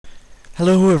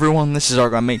Hello everyone, this is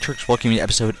ArgonMatrix, welcome to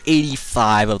episode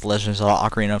 85 of The Legend of Zelda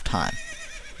Ocarina of Time.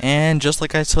 And just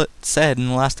like I said in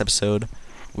the last episode,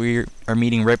 we are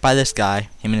meeting right by this guy,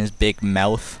 him and his big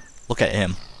mouth. Look at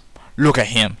him. Look at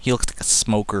him. He looks like a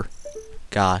smoker.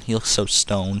 God, he looks so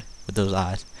stoned with those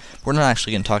eyes. We're not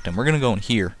actually going to talk to him, we're going to go in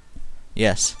here.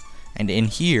 Yes. And in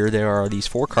here there are these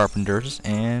 4 carpenters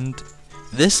and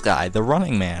this guy, the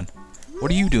running man.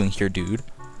 What are you doing here, dude?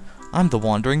 I'm the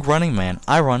wandering running man.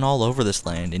 I run all over this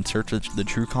land in search of the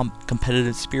true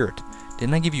competitive spirit.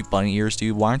 Didn't I give you bunny ears,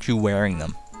 dude? Why aren't you wearing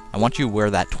them? I want you to wear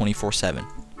that 24/7.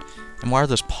 And why are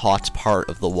those pots part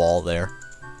of the wall there?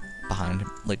 Behind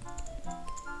him. Like,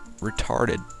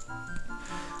 retarded.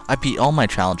 I beat all my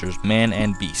challengers, man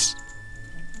and beast.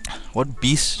 What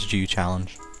beasts do you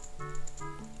challenge?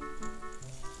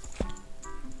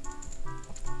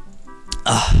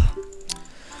 Ugh.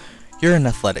 You're an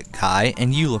athletic guy,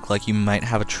 and you look like you might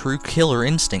have a true killer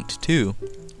instinct, too.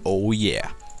 Oh yeah.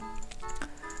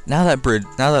 Now that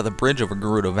the bridge over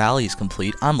Gerudo Valley is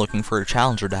complete, I'm looking for a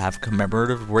challenger to have a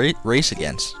commemorative race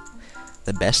against.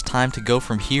 The best time to go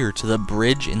from here to the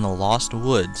bridge in the Lost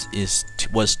Woods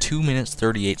was 2 minutes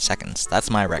 38 seconds. That's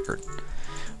my record.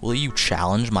 Will you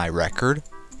challenge my record?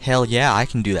 Hell yeah, I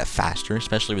can do that faster,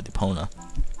 especially with Epona.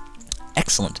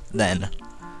 Excellent, then.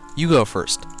 You go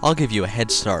first. I'll give you a head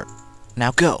start.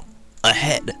 Now go!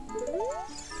 Ahead!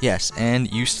 Yes,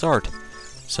 and you start.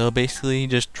 So basically,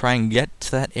 just try and get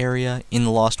to that area in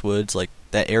the Lost Woods, like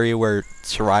that area where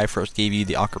Sarai first gave you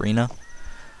the Ocarina.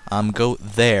 Go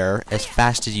there as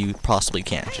fast as you possibly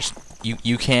can. Just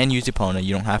you can use Epona,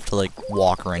 you don't have to like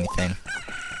walk or anything.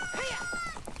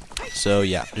 So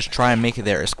yeah, just try and make it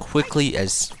there as quickly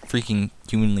as freaking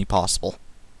humanly possible.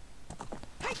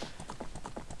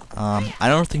 I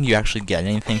don't think you actually get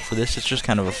anything for this. It's just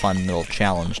kind of a fun little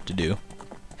challenge to do.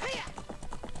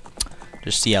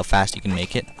 Just see how fast you can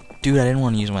make it. Dude, I didn't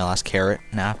want to use my last carrot.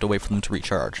 Now I have to wait for them to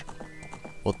recharge.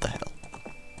 What the hell?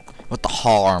 What the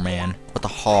har, man? What the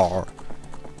har?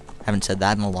 Haven't said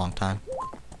that in a long time.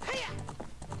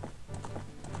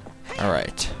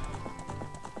 Alright.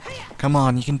 Come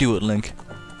on, you can do it, Link.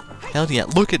 Hell yeah,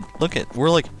 look at,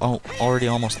 we're like already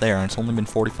almost there, and it's only been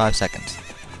 45 seconds.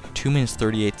 2 minutes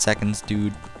 38 seconds,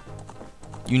 dude.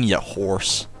 You need a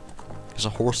horse. Because a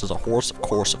horse is a horse, of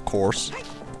course.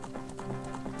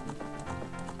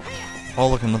 Oh,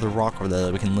 look, another rock over there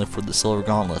that we can lift for the silver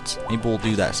gauntlets. Maybe we'll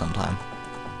do that sometime.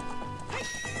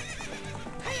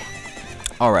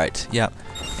 Alright, yeah.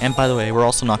 And by the way, we're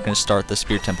also not going to start the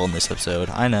Spirit Temple in this episode.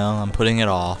 I know, I'm putting it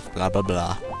off, blah blah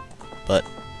blah. But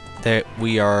there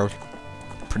we are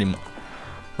pretty much.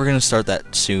 We're going to start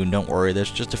that soon, don't worry. There's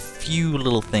just a few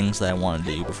little things that I want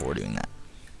to do before doing that.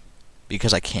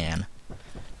 Because I can.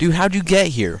 Dude, how'd you get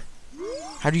here?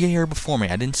 How'd you get here before me?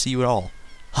 I didn't see you at all.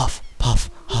 Huff, puff,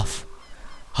 huff.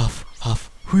 Huff, huff,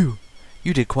 whew.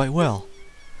 You did quite well.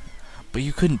 But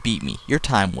you couldn't beat me. Your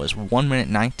time was 1 minute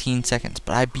 19 seconds,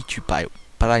 but I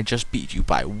just beat you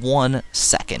by 1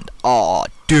 second. Aw,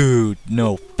 dude,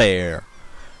 no fair.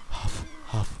 Huff,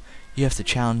 huff. You have to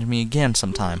challenge me again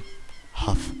sometime.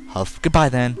 Huff, huff. Goodbye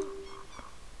then.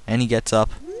 And he gets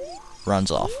up, runs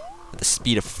off at the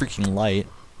speed of freaking light.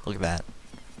 Look at that.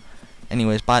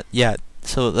 Anyways, but yeah,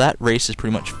 so that race is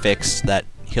pretty much fixed. That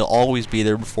he'll always be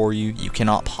there before you. You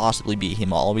cannot possibly beat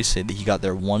him. I'll always say that he got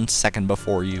there 1 second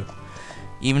before you.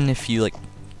 Even if you like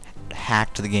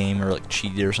hacked the game or like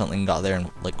cheated or something, got there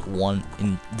in like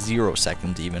 0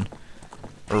 seconds even,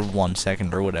 or 1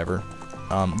 second or whatever.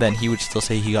 Then he would still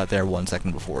say he got there 1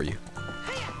 second before you.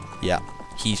 Yeah,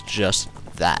 he's just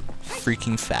that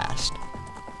freaking fast.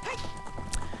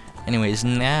 Anyways,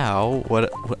 now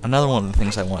another one of the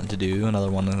things I wanted to do, another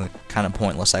one of the kind of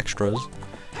pointless extras,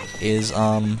 is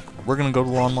we're gonna go to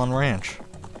Lon Lon Ranch.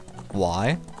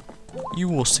 Why? You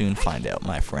will soon find out,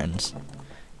 my friends.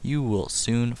 You will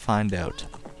soon find out.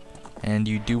 And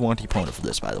you do want Epona for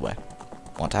this, by the way.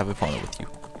 Want to have Epona with you.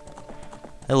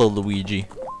 Hello, Luigi.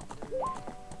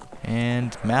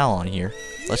 And Mal on here.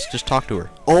 Let's just talk to her.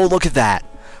 Oh, look at that!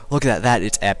 Look at that,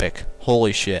 it's epic.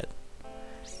 Holy shit.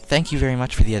 Thank you very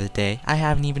much for the other day. I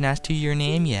haven't even asked you your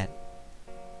name yet.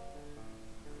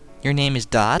 Your name is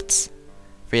Dots?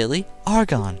 Really?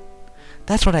 Argon.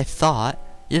 That's what I thought.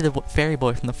 You're the fairy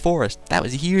boy from the forest. That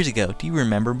was years ago. Do you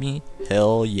remember me?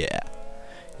 Hell yeah.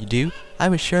 You do? I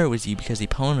was sure it was you because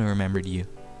Epona remembered you.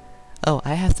 Oh,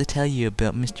 I have to tell you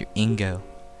about Mr. Ingo.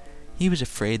 He was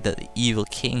afraid that the evil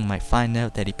king might find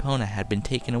out that Epona had been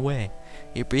taken away.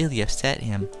 It really upset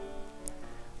him.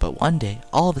 But one day,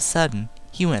 all of a sudden,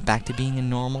 he went back to being a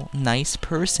normal, nice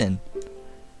person.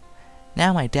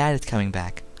 Now my dad is coming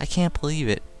back. I can't believe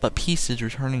it, but peace is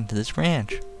returning to this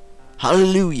ranch.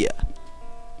 Hallelujah!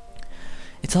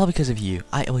 It's all because of you.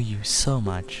 I owe you so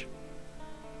much.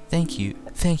 Thank you,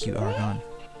 Argon.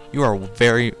 You are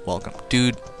very welcome.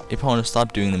 Dude, Epona,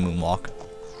 stop doing the moonwalk.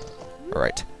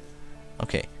 Alright.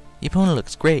 Okay. Epona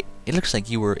looks great. It looks like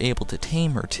you were able to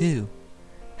tame her too.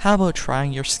 How about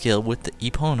trying your skill with the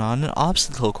Epona on an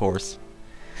obstacle course?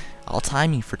 I'll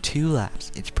time you for 2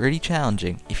 laps. It's pretty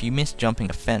challenging. If you miss jumping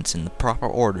a fence in the proper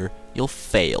order, you'll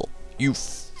fail. You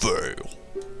fail.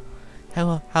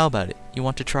 How about it? You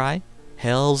want to try?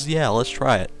 Hells yeah, let's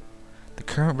try it. The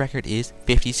current record is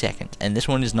 50 seconds, and this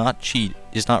one is not cheat.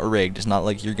 It's not rigged. It's not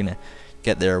like you're gonna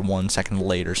get there 1 second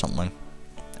late or something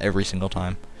every single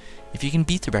time. If you can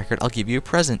beat the record, I'll give you a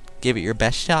present. Give it your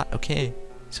best shot, okay?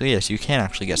 So yes, you can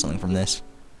actually get something from this.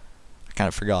 I kind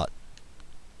of forgot.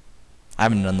 I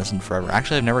haven't done this in forever.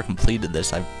 Actually, I've never completed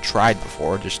this. I've tried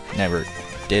before, just never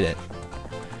did it.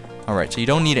 Alright, so you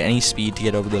don't need any speed to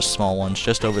get over those small ones,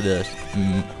 just over the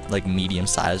like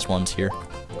medium-sized ones here.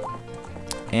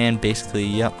 And basically,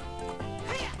 yep.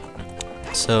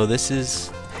 So this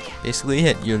is basically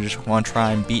it. You just want to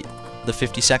try and beat the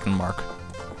 50-second mark.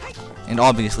 And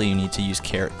obviously you need to use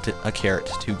a carrot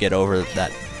to get over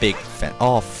that big fence.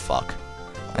 Oh, fuck.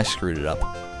 I screwed it up.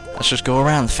 Let's just go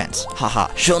around the fence.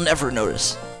 Haha, she'll never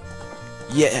notice.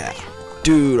 Yeah.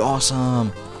 Dude,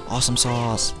 awesome. Awesome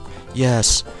sauce.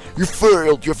 Yes. You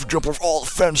failed. You have to jump over all the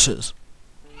fences.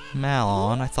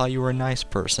 Malon, I thought you were a nice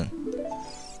person.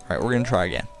 Alright, we're gonna try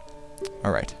again.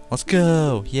 Alright, let's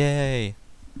go. Yay.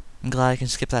 I'm glad I can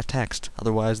skip that text.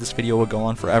 Otherwise, this video would go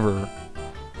on forever.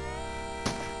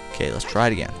 Okay, let's try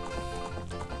it again.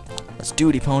 Let's do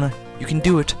it, Epona. You can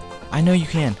do it. I know you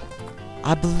can.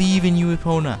 I believe in you,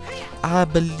 Epona. I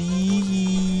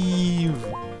believe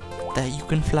that you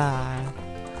can fly.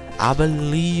 I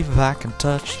believe I can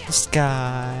touch the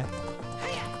sky.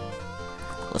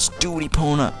 Let's do it,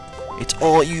 Epona. It's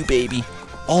all you, baby.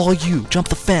 All you. Jump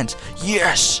the fence.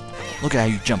 Yes! Look at how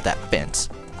you jump that fence.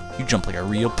 You jump like a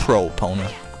real pro, Epona.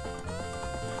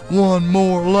 1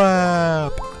 more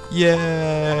lap.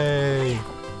 Yay!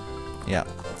 Yeah,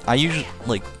 I usually,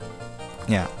 like,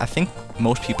 yeah, I think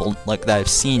most people, like, that I've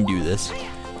seen do this,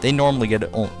 they normally get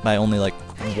it by only, like,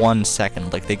 1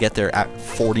 second. Like, they get there at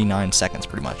 49 seconds,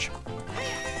 pretty much.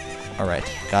 Alright,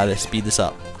 gotta speed this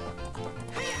up.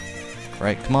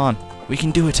 Alright, come on. We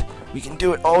can do it. We can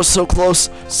do it. Oh, so close.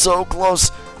 So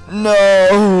close.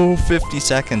 No! 50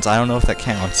 seconds. I don't know if that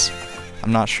counts.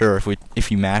 I'm not sure if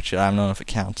you match it. I don't know if it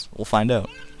counts. We'll find out.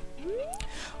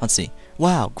 Let's see.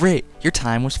 Wow, great. Your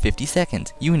time was 50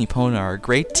 seconds. You and Epona are a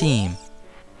great team.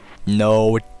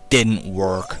 No, it didn't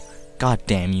work. God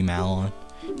damn you, Malon.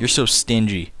 You're so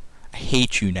stingy. I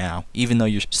hate you now, even though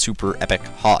you're super epic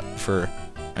hot for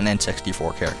an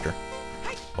N64 character.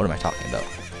 What am I talking about?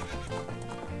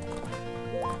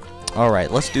 Alright,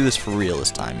 let's do this for real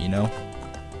this time, you know?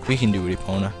 We can do it,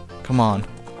 Epona. Come on.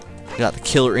 We got the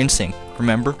killer instinct,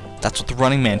 remember? That's what the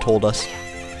running man told us.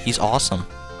 He's awesome.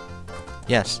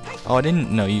 Yes. Oh, I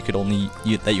didn't know you could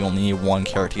that you only need 1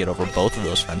 carrot to get over both of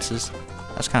those fences.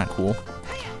 That's kind of cool.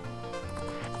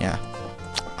 Yeah.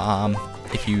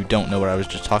 If you don't know what I was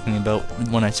just talking about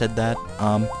when I said that,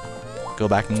 go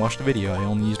back and watch the video. I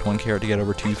only used 1 carrot to get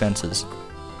over 2 fences.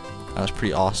 That was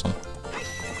pretty awesome.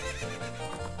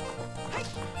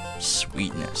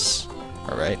 Sweetness.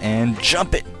 Alright, and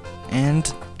jump it!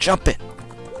 And jump it!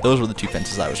 Those were the 2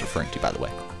 fences I was referring to, by the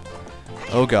way.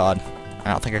 Oh god. I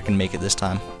don't think I can make it this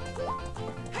time.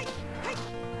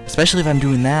 Especially if I'm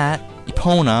doing that.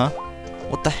 Epona,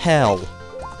 what the hell?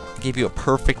 I gave you a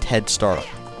perfect head start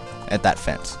at that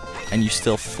fence, and you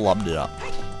still flubbed it up.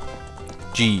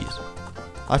 Jeez.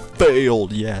 I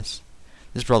failed, yes.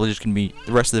 This is probably just gonna be,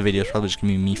 the rest of the video is probably just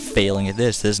gonna be me failing at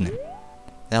this, isn't it?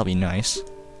 That'll be nice.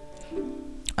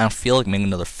 I don't feel like making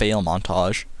another fail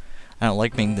montage. I don't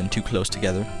like making them too close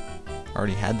together. I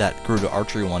already had that Gerudo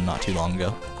archery one not too long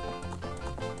ago.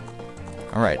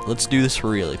 Alright, let's do this for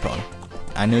real, Epona.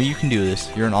 I know you can do this.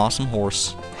 You're an awesome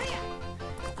horse.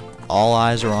 All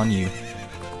eyes are on you.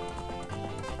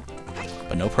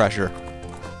 But no pressure.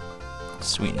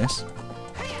 Sweetness.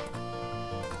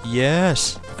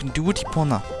 Yes! You can do it,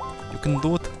 Epona. You can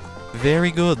do it. Very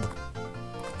good.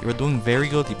 You are doing very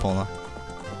good, Epona.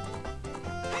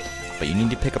 But you need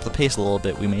to pick up the pace a little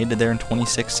bit. We made it there in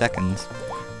 26 seconds.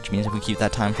 Which means if we keep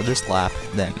that time for this lap,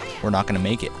 then we're not going to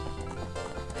make it.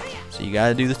 So you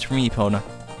gotta do this for me, Epona.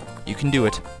 You can do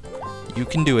it. You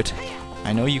can do it.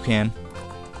 I know you can.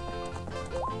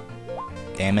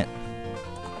 Damn it.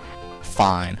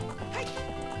 Fine.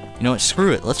 You know what?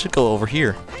 Screw it. Let's just go over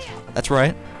here. That's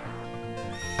right.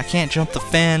 I can't jump the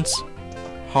fence.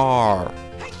 Har.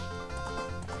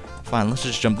 Fine, let's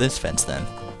just jump this fence then.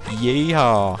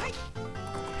 Yeah.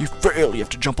 You fail. You have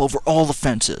to jump over all the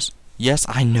fences. Yes,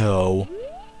 I know.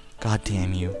 God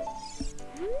damn you.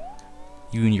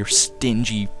 You and your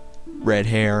stingy red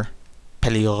hair.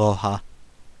 Pelirroja.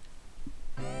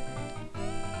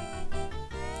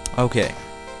 Okay,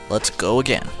 let's go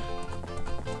again.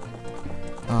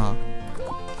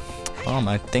 Oh,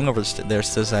 my thing over there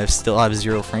says I still have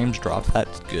 0 frames dropped.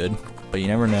 That's good, but you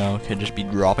never know. It could just be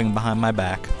dropping behind my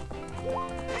back.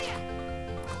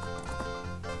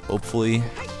 Hopefully,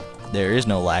 there is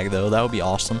no lag though. That would be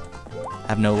awesome.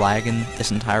 Have no lag in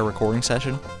this entire recording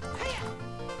session.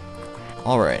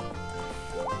 All right.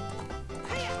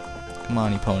 Come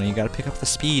on, Epona, you gotta pick up the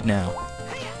speed now.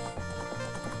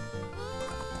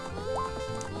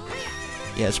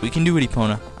 Yes, we can do it,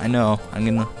 Epona. I know. I'm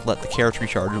gonna let the carrots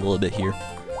recharge a little bit here,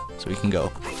 so we can go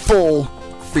full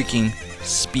freaking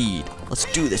speed. Let's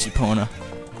do this, Epona.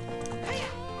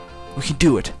 We can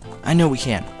do it. I know we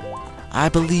can. I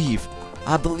believe.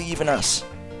 I believe in us.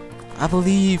 I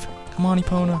believe. Come on,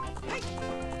 Epona.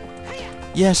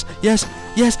 Yes, yes,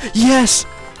 yes, yes!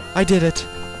 I did it.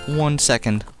 1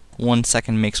 second. 1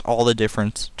 second makes all the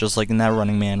difference, just like in that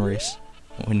Running Man race,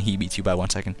 when he beats you by 1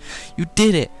 second. You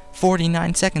did it!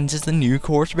 49 seconds is the new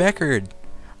course record.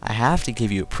 I have to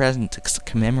give you a present to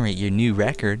commemorate your new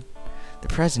record. The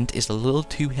present is a little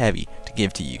too heavy to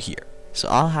give to you here, so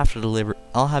I'll have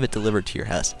it delivered to your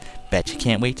house. Bet you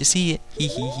can't wait to see it. Hee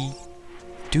hee hee.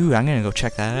 Dude, I'm gonna go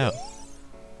check that out.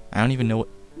 I don't even know what.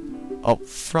 Oh,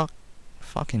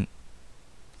 fucking.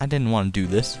 I didn't want to do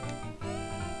this.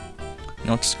 You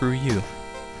know what? Screw you.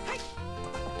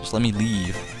 Just let me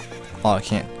leave. Oh, I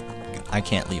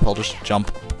can't leave. I'll just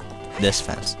jump this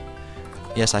fence.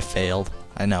 Yes, I failed.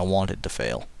 I now wanted to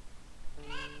fail.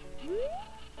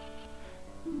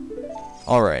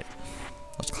 Alright.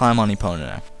 Let's climb on Epona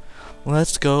now.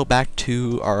 Let's go back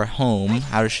to our home.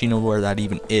 How does she know where that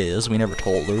even is? We never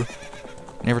told her.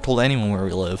 Never told anyone where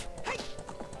we live.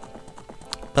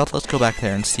 But let's go back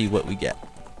there and see what we get.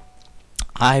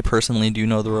 I personally do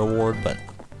know the reward, but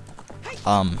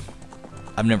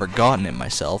I've never gotten it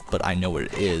myself, but I know what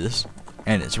it is,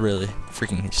 and it's really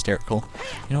freaking hysterical.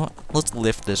 You know what? Let's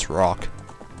lift this rock.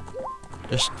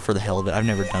 Just for the hell of it. I've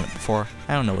never done it before.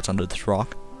 I don't know what's under this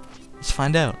rock. Let's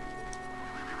find out.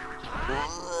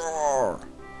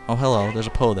 Oh, hello. There's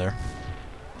a Poe there.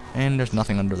 And there's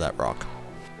nothing under that rock.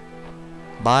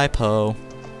 Bye, Poe.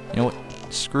 You know what?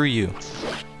 Screw you.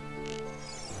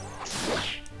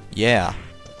 Yeah.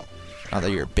 Not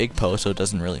that you're a big Poe, so it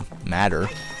doesn't really matter.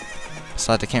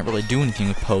 Besides, I can't really do anything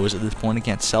with Poes at this point. I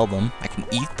can't sell them. I can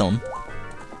eat them.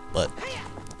 But,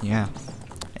 yeah.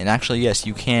 And actually, yes,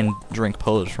 you can drink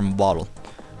Poes from a bottle.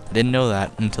 I didn't know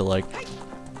that until, like,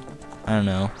 I don't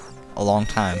know, a long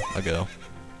time ago.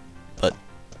 But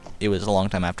it was a long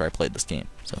time after I played this game,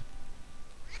 so.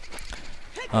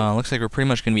 Looks like we're pretty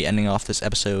much going to be ending off this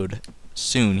episode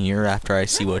soon here after I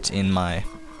see what's in my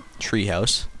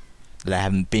treehouse that I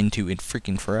haven't been to in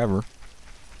freaking forever.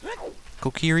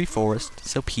 Kokiri Forest,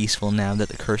 so peaceful now that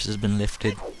the curse has been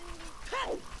lifted.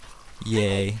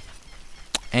 Yay.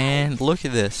 And look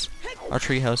at this. Our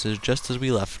treehouse is just as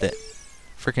we left it.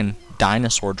 Freaking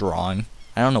dinosaur drawing.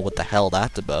 I don't know what the hell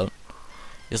that's about.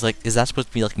 Is that supposed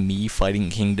to be like me fighting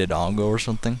King Dodongo or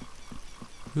something?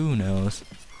 Who knows?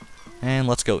 And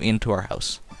let's go into our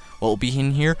house. What will be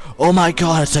in here? Oh my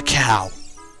god, it's a cow!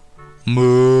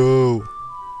 Moo!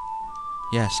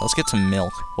 Yes, let's get some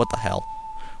milk. What the hell?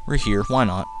 We're here, why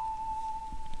not?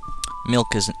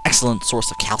 Milk is an excellent source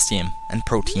of calcium and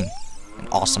protein and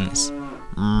awesomeness.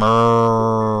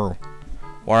 Moo!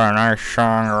 What a nice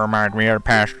song to remind me of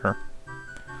pasture.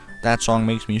 That song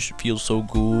makes me feel so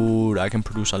good. I can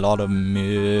produce a lot of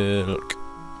milk.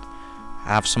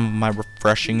 Have some of my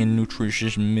refreshing and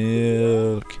nutritious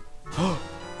milk.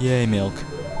 Yay, milk.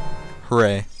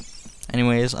 Hooray.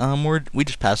 Anyways, we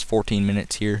just passed 14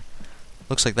 minutes here.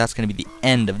 Looks like that's going to be the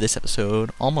end of this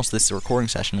episode. Almost this recording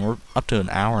session. We're up to an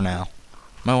hour now.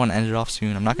 Might want to end it off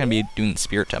soon. I'm not going to be doing the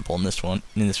Spirit Temple in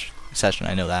this session.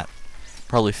 I know that.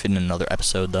 Probably fit in another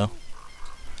episode, though.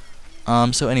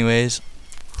 So anyways,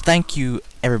 thank you,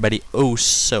 everybody, oh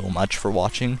so much for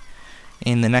watching.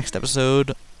 In the next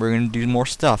episode, we're going to do more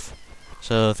stuff.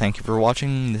 So thank you for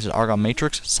watching. This is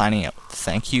ArgonMatrix signing out.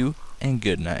 Thank you, and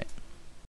good night.